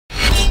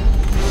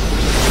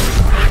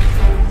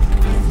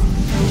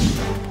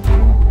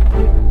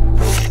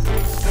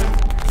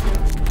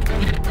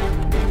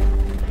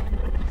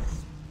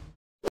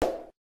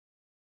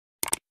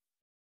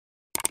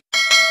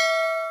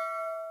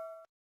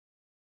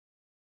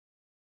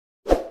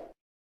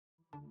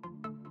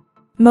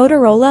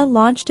Motorola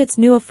launched its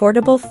new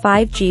affordable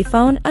 5G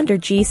phone under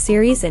G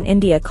series in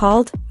India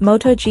called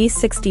Moto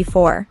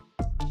G64.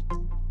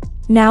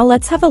 Now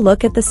let's have a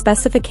look at the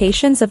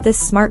specifications of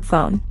this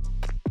smartphone.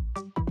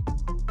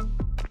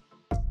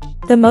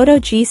 The Moto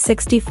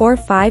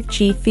G64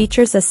 5G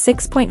features a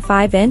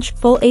 6.5-inch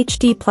Full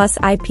HD Plus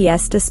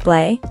IPS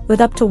display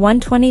with up to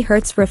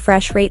 120Hz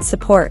refresh rate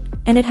support,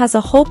 and it has a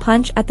hole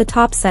punch at the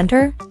top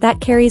center that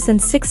carries an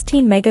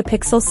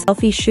 16-megapixel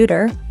selfie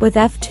shooter with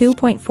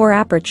f2.4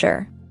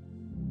 aperture.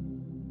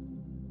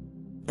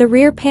 The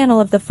rear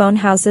panel of the phone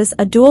houses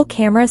a dual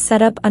camera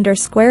setup under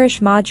squarish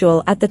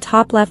module at the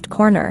top left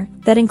corner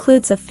that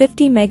includes a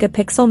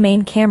 50-megapixel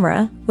main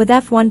camera with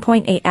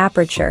f1.8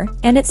 aperture,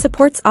 and it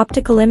supports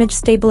optical image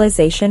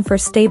stabilization for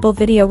stable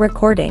video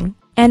recording.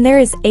 And there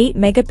is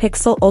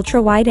 8-megapixel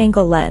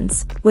ultra-wide-angle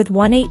lens with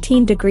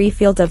 118-degree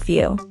field of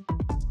view.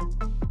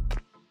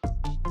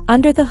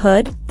 Under the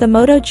hood, the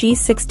Moto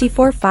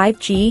G64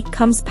 5G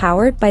comes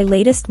powered by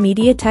latest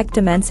MediaTek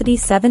Dimensity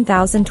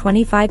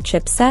 7025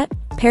 chipset,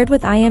 paired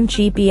with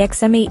IMG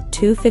BXM8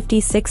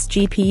 256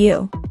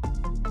 GPU.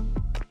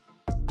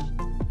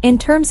 In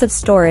terms of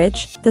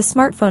storage, the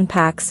smartphone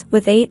packs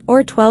with 8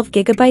 or 12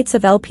 GB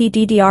of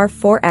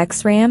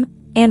LPDDR4X RAM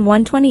and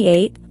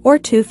 128 or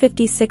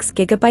 256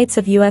 GB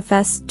of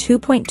UFS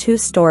 2.2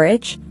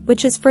 storage,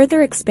 which is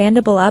further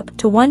expandable up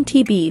to 1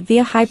 TB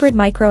via hybrid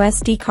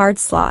microSD card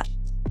slot.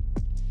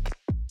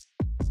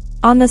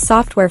 On the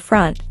software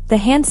front, the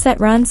handset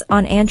runs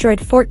on Android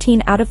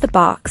 14 out of the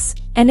box,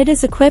 and it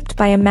is equipped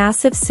by a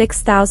massive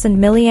 6000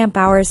 mAh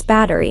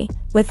battery,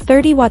 with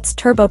 30 watts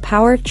turbo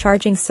power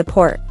charging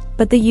support,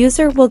 but the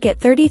user will get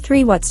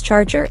 33 watts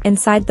charger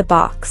inside the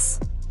box.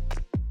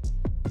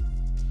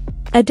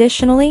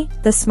 Additionally,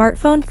 the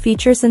smartphone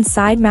features an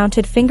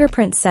side-mounted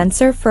fingerprint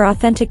sensor for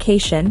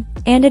authentication,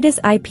 and it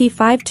is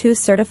IP52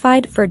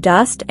 certified for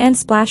dust and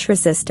splash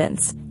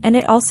resistance, and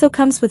it also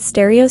comes with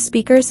stereo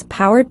speakers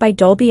powered by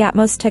Dolby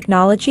Atmos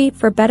technology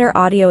for better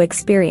audio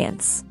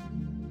experience.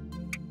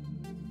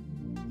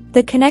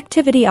 The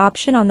connectivity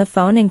option on the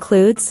phone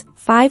includes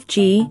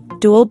 5G,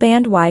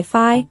 dual-band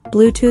Wi-Fi,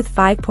 Bluetooth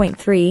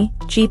 5.3,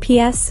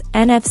 GPS,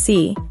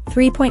 NFC,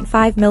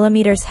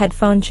 3.5mm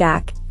headphone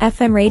jack,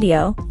 FM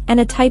radio, and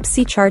a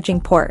Type-C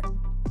charging port.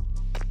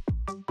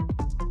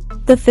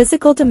 The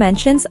physical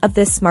dimensions of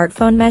this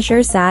smartphone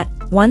measures at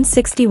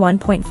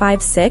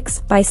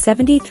 161.56 by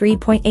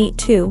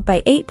 73.82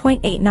 by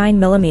 8.89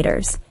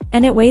 millimeters,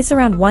 and it weighs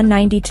around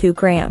 192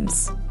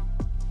 grams.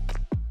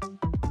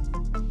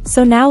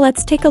 So now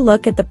let's take a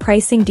look at the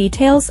pricing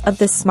details of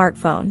this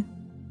smartphone.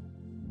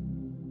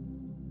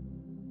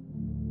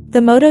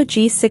 The Moto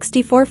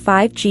G64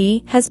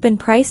 5G has been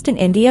priced in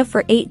India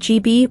for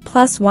 8GB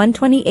plus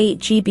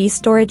 128GB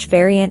storage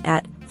variant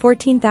at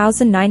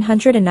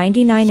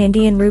 14,999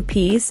 Indian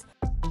rupees,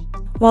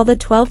 while the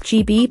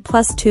 12GB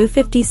plus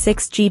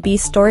 256GB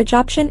storage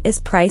option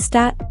is priced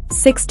at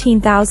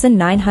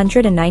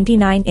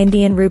 16,999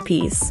 Indian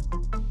rupees.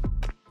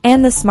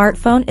 And the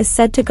smartphone is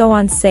said to go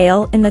on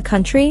sale in the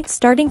country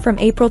starting from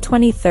April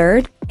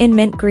 23rd in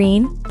mint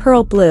green,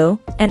 pearl blue,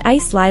 and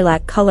ice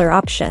lilac color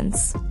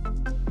options.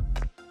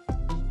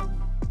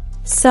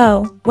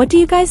 So, what do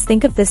you guys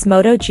think of this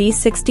Moto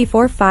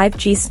G64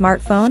 5G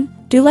smartphone?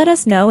 Do let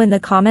us know in the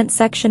comment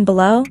section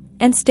below,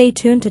 and stay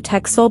tuned to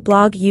TechSole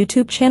Blog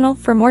YouTube channel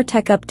for more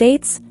tech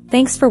updates.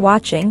 Thanks for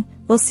watching,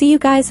 we'll see you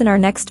guys in our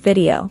next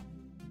video.